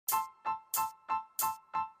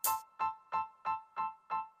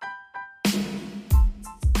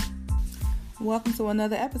Welcome to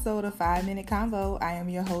another episode of 5 Minute Convo. I am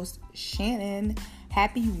your host, Shannon.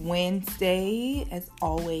 Happy Wednesday. As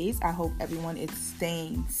always, I hope everyone is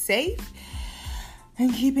staying safe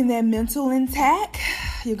and keeping their mental intact.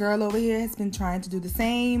 Your girl over here has been trying to do the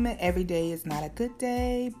same. Every day is not a good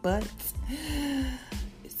day, but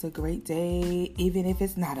it's a great day, even if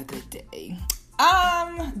it's not a good day.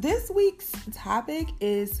 This week's topic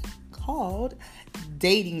is called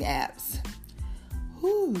dating apps.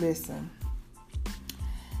 Listen.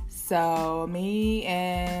 So me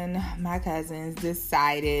and my cousins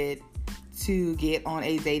decided to get on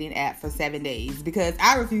a dating app for 7 days because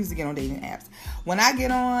I refuse to get on dating apps. When I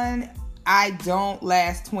get on, I don't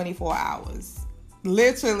last 24 hours.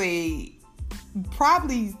 Literally,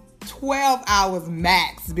 probably 12 hours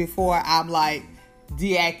max before I'm like,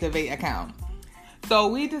 deactivate account. So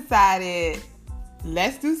we decided,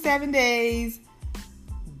 let's do 7 days.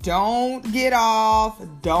 Don't get off.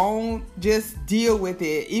 Don't just deal with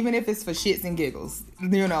it. Even if it's for shits and giggles.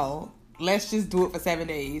 Let's just do it for 7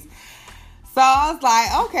 days. So I was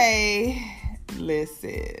like, okay,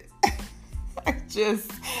 listen.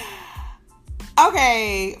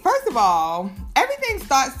 First of all, everything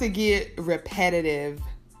starts to get repetitive.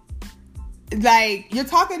 Like, you're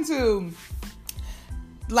talking to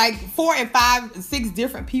like 4 and 5, 6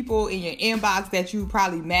 different people in your inbox that you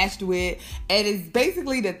probably matched with, and it's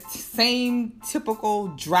basically the same typical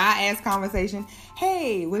dry ass conversation.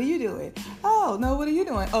 Hey, what are you doing? Oh no, what are you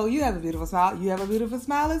doing? Oh, you have a beautiful smile. You have a beautiful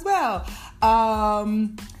smile as well.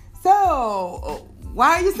 So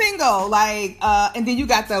why are you single? And then you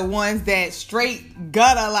got the ones that straight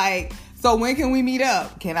gutter like, so when can we meet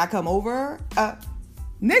up? Can I come over?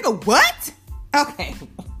 Nigga, what? Okay,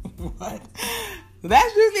 what?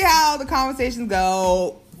 That's usually how the conversations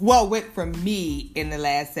go. Well, went for me in the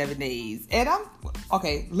last 7 days. And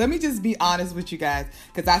let me just be honest with you guys,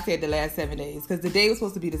 because I said the last 7 days, because the day was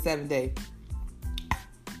supposed to be the 7th day.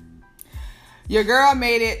 Your girl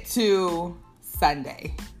made it to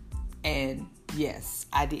Sunday. And yes,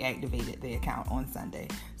 I deactivated the account on Sunday.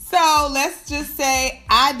 So let's just say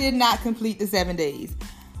I did not complete the 7 days.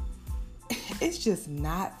 It's just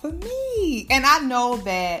not for me. And I know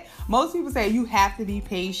that most people say you have to be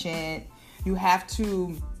patient. You have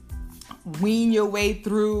to wean your way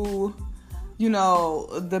through,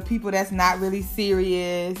 the people that's not really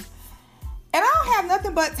serious. And I don't have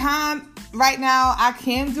nothing but time right now. I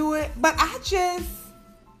can do it, but I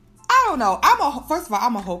don't know. First of all,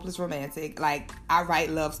 I'm a hopeless romantic. Like, I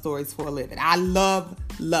write love stories for a living. I love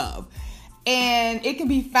love. And it can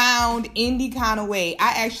be found any kind of way.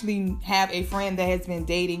 I actually have a friend that has been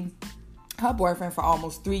dating her boyfriend for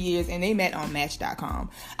almost 3 years, and they met on Match.com.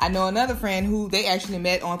 I know another friend who they actually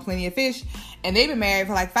met on Plenty of Fish, and they've been married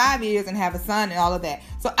for like 5 years and have a son and all of that.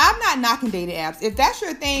 So I'm not knocking dating apps. If that's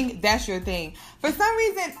your thing, that's your thing. For some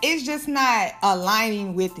reason, it's just not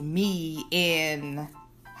aligning with me in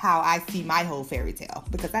how I see my whole fairy tale,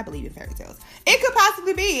 because I believe in fairy tales. It could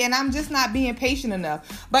possibly be, and I'm just not being patient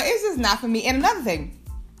enough, but it's just not for me. And another thing,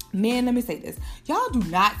 men, let me say this. Y'all do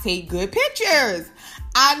not take good pictures.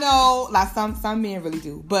 I know, like, some men really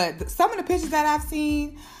do, but some of the pictures that I've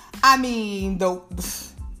seen, I mean, the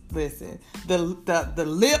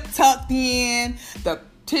lip tucked in, the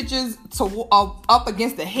pictures up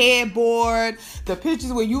against the headboard, the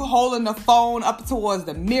pictures where you holding the phone up towards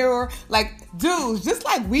the mirror. Like, dudes, just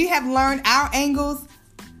like we have learned our angles,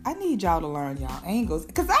 I need y'all to learn y'all angles.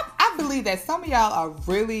 Because I believe that some of y'all are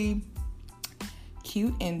really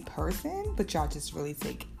cute in person, but y'all just really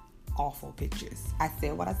take awful pictures. I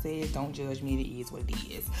said what I said. Don't judge me. It is what it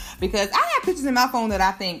is. Because I have pictures in my phone that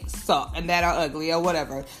I think suck and that are ugly or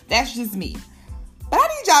whatever. That's just me. But I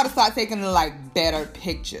need y'all to start taking like better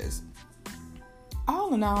pictures.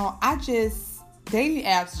 All in all, dating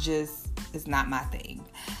apps just is not my thing.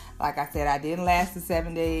 Like I said, I didn't last the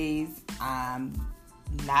 7 days. I'm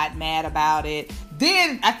not mad about it.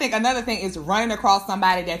 Then I think another thing is running across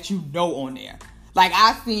somebody that you know on there. Like,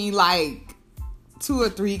 I've seen like 2 or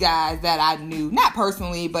 3 guys that I knew, not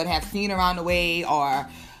personally, but have seen around the way or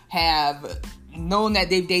have known that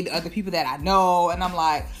they've dated other people that I know. And I'm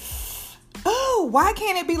like, oh, why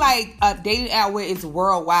can't it be like a dating app where it's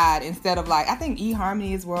worldwide instead of like, I think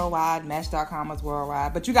eHarmony is worldwide, Match.com is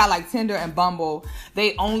worldwide, but you got like Tinder and Bumble,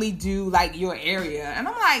 they only do like your area. And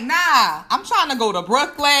I'm like, nah, I'm trying to go to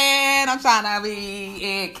Brooklyn, I'm trying to be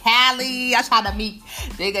in Cali, I'm trying to meet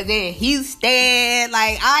niggas in Houston,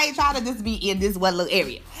 like I ain't trying to just be in this one little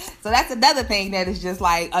area. So that's another thing that is just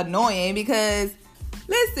like annoying because,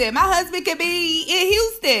 listen, my husband could be in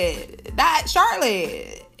Houston, not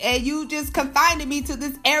Charlotte. And you just confined me to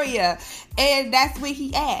this area. And that's where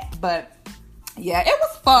he at. But yeah, it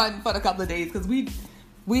was fun for a couple of days because we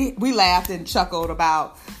laughed and chuckled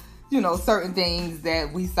about, certain things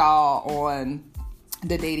that we saw on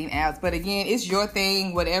the dating apps. But again, it's your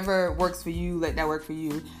thing. Whatever works for you, let that work for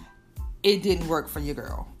you. It didn't work for your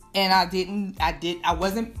girl. And I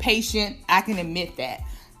wasn't patient. I can admit that.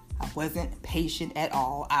 I wasn't patient at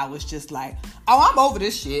all. I was just like, oh, I'm over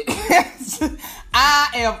this shit. I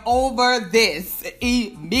am over this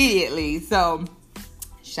immediately. So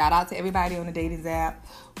shout out to everybody on the dating app.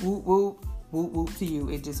 Whoop, whoop, whoop, whoop to you.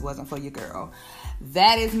 It just wasn't for your girl.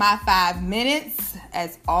 That is my 5 minutes.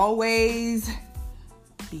 As always,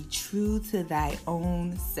 be true to thy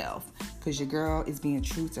own self. Because your girl is being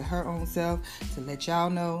true to her own self. To let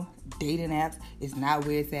y'all know, dating apps is not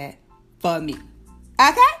where it's at for me.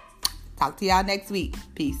 Okay? Talk to y'all next week.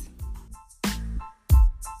 Peace.